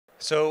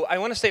So I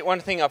want to state one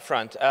thing up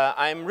front.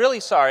 I'm really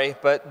sorry,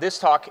 but this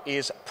talk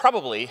is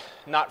probably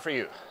not for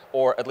you,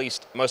 or at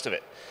least most of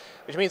it.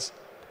 Which means,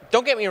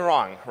 don't get me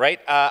wrong,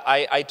 right?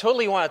 I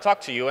totally want to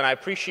talk to you, and I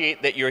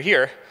appreciate that you're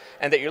here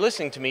and that you're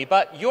listening to me,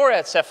 but you're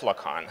at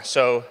CephLockCon.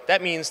 So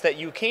that means that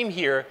you came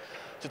here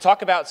to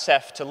talk about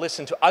Ceph, to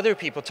listen to other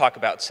people talk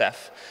about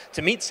Ceph,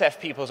 to meet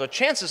Ceph people, so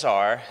chances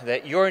are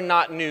that you're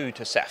not new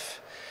to Ceph.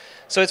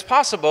 So it's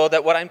possible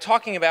that what I'm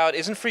talking about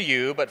isn't for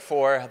you, but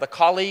for the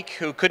colleague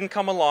who couldn't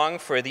come along,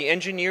 for the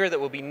engineer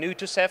that will be new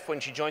to Ceph when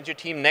she joins your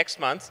team next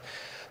month,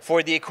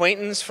 for the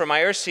acquaintance from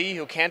IRC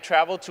who can't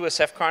travel to a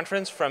Ceph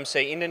conference from,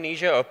 say,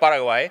 Indonesia or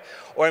Paraguay,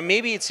 or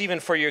maybe it's even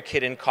for your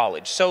kid in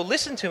college. So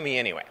listen to me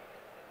anyway.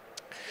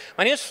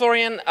 My name is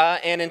Florian,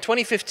 and in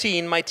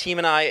 2015, my team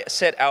and I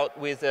set out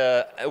with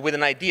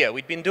an idea.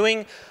 We'd been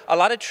doing a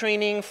lot of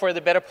training for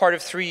the better part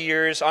of 3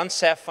 years on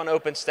Ceph, on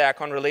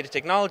OpenStack, on related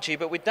technology,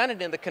 but we'd done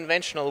it in the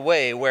conventional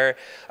way, where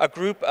a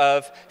group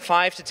of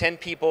 5 to 10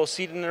 people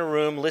seated in a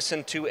room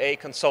listened to a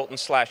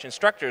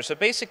consultant/instructor. So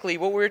basically,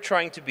 what we were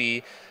trying to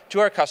be to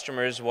our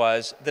customers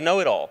was the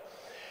know-it-all.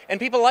 And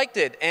people liked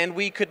it, and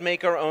we could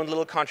make our own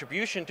little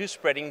contribution to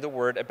spreading the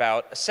word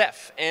about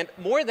Ceph. And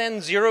more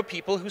than 0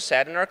 people who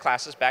sat in our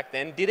classes back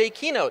then did a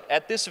keynote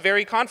at this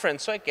very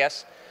conference, so I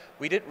guess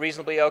we did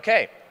reasonably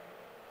okay.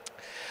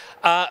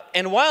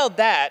 And while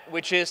that,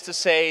 which is to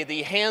say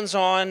the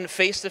hands-on,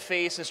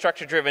 face-to-face,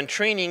 instructor-driven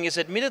training is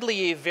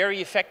admittedly a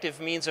very effective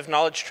means of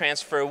knowledge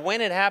transfer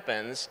when it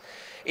happens,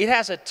 it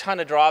has a ton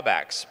of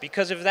drawbacks,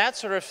 because if that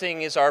sort of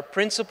thing is our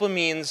principal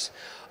means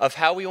of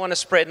how we want to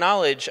spread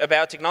knowledge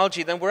about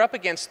technology, then we're up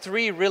against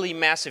 3 really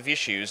massive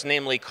issues,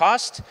 namely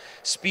cost,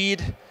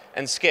 speed,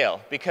 and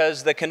scale,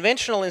 because the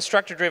conventional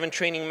instructor-driven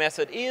training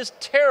method is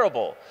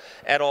terrible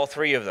at all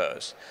 3 of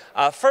those.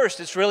 First,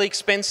 it's really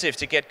expensive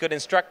to get good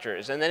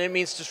instructors, and then it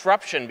means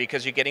disruption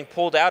because you're getting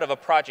pulled out of a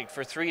project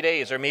for 3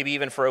 days or maybe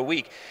even for a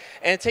week.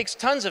 And it takes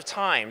tons of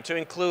time to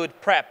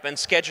include prep and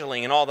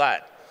scheduling and all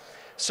that.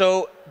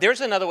 So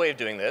there's another way of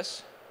doing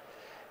this,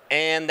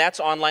 and that's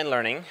online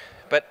learning.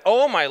 But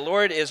oh my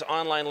lord, is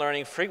online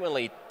learning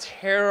frequently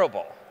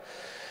terrible.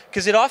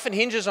 Because it often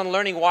hinges on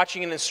learning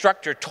watching an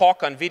instructor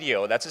talk on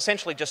video. That's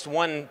essentially just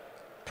one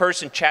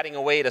person chatting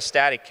away at a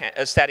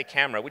static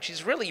camera, which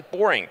is really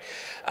boring.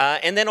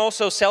 And then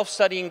also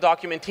self-studying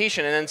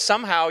documentation. And then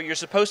somehow you're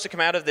supposed to come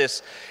out of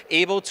this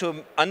able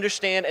to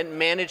understand and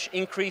manage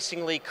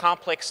increasingly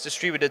complex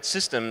distributed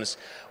systems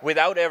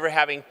without ever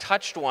having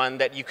touched one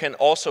that you can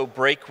also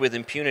break with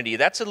impunity.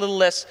 That's a little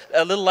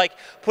like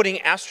putting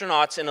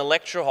astronauts in a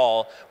lecture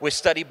hall with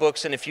study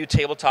books and a few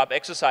tabletop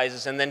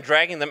exercises and then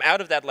dragging them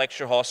out of that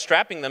lecture hall,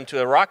 strapping them to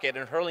a rocket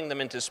and hurling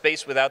them into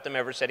space without them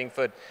ever setting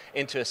foot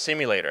into a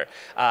simulator.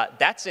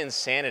 That's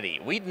insanity.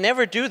 We'd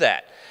never do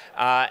that.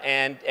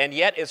 And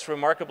yet it's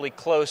remarkably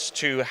close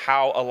to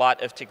how a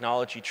lot of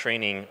technology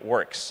training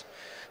works.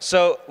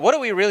 So what do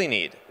we really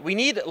need? We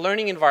need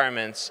learning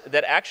environments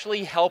that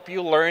actually help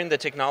you learn the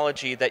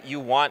technology that you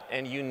want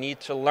and you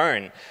need to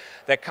learn,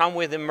 that come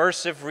with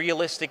immersive,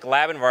 realistic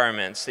lab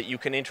environments that you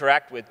can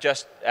interact with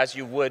just as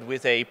you would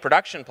with a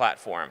production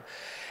platform,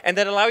 and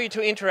that allow you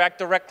to interact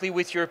directly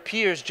with your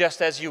peers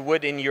just as you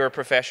would in your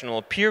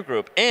professional peer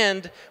group.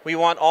 And we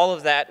want all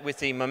of that with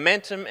the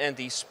momentum and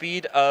the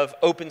speed of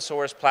open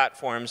source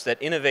platforms that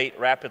innovate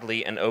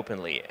rapidly and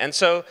openly. And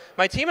so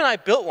my team and I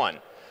built one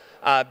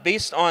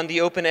based on the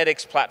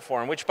OpenEdX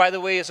platform, which by the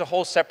way is a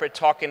whole separate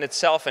talk in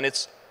itself, and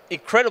it's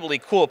incredibly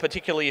cool,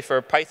 particularly for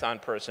a Python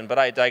person, but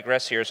I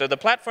digress here. So the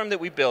platform that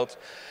we built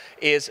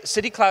is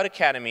City Cloud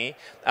Academy.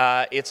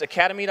 It's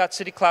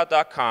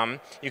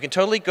academy.citycloud.com. You can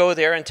totally go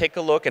there and take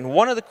a look, and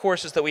one of the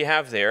courses that we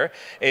have there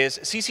is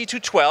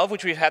CC212,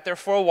 which we've had there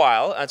for a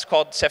while. It's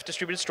called Ceph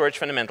Distributed Storage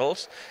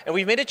Fundamentals, and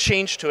we've made a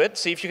change to it.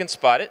 See if you can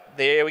spot it.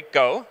 There we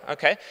go.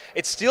 Okay.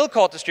 It's still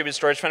called Distributed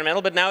Storage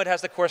Fundamental, but now it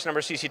has the course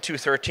number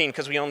CC213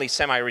 because we only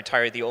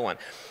semi-retired the old one.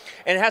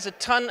 And it has a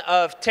ton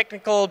of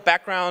technical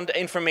background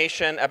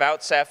information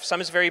about Ceph.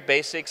 Some is very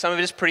basic. Some of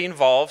it is pretty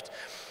involved,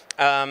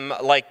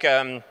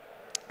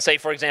 say,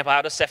 for example,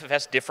 how does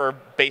CephFS differ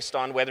based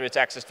on whether it's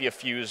accessed via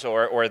Fuse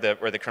or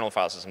the kernel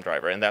file system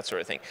driver and that sort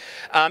of thing.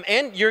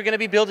 And you're going to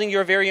be building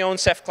your very own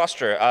Ceph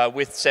cluster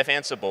with Ceph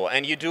Ansible.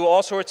 And you do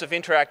all sorts of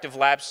interactive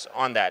labs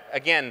on that.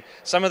 Again,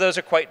 some of those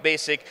are quite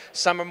basic.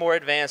 Some are more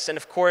advanced. And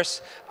of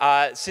course,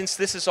 since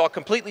this is all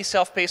completely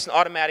self-paced and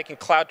automatic and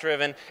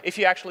cloud-driven, if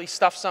you actually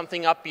stuff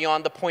something up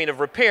beyond the point of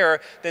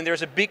repair, then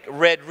there's a big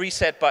red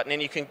reset button,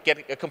 and you can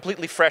get a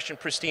completely fresh and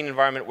pristine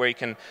environment where you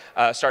can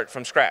start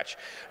from scratch.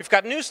 We've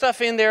got new stuff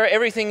in there.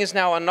 Everything is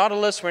now on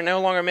Nautilus. We're no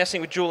longer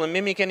messing with Joule and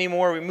Mimic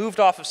anymore. We moved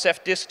off of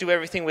Ceph Disk, do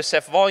everything with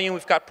Ceph Volume.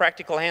 We've got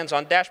practical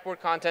hands-on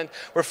dashboard content.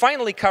 We're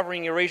finally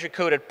covering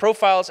erasure-coded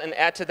profiles, and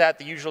add to that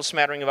the usual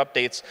smattering of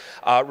updates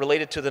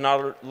related to the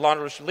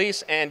Nautilus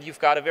release. And you've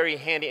got a very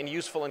handy and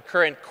useful and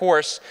current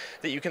course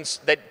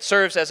that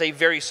serves as a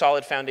very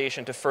solid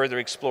foundation to further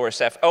explore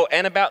Ceph. Oh,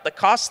 and about the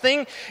cost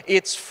thing,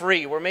 it's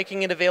free. We're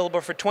making it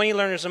available for 20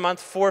 learners a month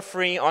for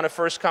free on a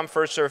first-come,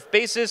 first-served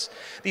basis.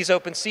 These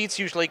open seats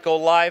usually go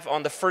live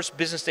on the first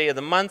business day of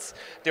the month.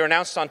 They're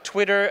announced on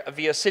Twitter,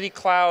 via City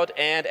Cloud,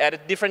 and at a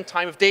different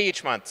time of day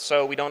each month.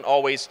 So we don't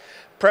always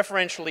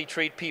preferentially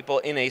treat people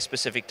in a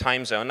specific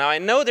time zone. Now, I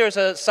know there's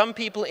some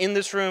people in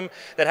this room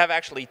that have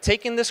actually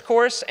taken this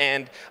course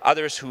and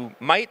others who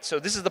might, so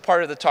this is the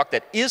part of the talk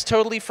that is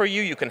totally for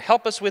you. You can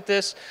help us with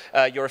this.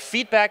 Your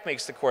feedback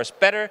makes the course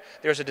better.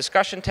 There's a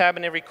discussion tab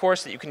in every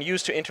course that you can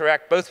use to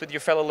interact both with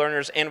your fellow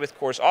learners and with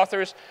course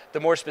authors. The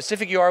more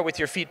specific you are with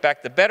your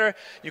feedback, the better.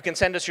 You can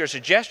send us your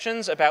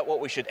suggestions about what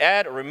we should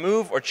add or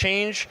remove or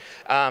change,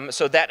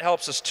 so that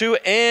helps us too,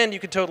 and you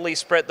can totally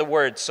spread the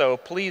word. So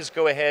please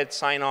go ahead,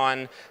 sign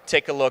on,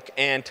 take a look,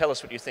 and tell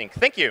us what you think.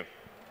 Thank you.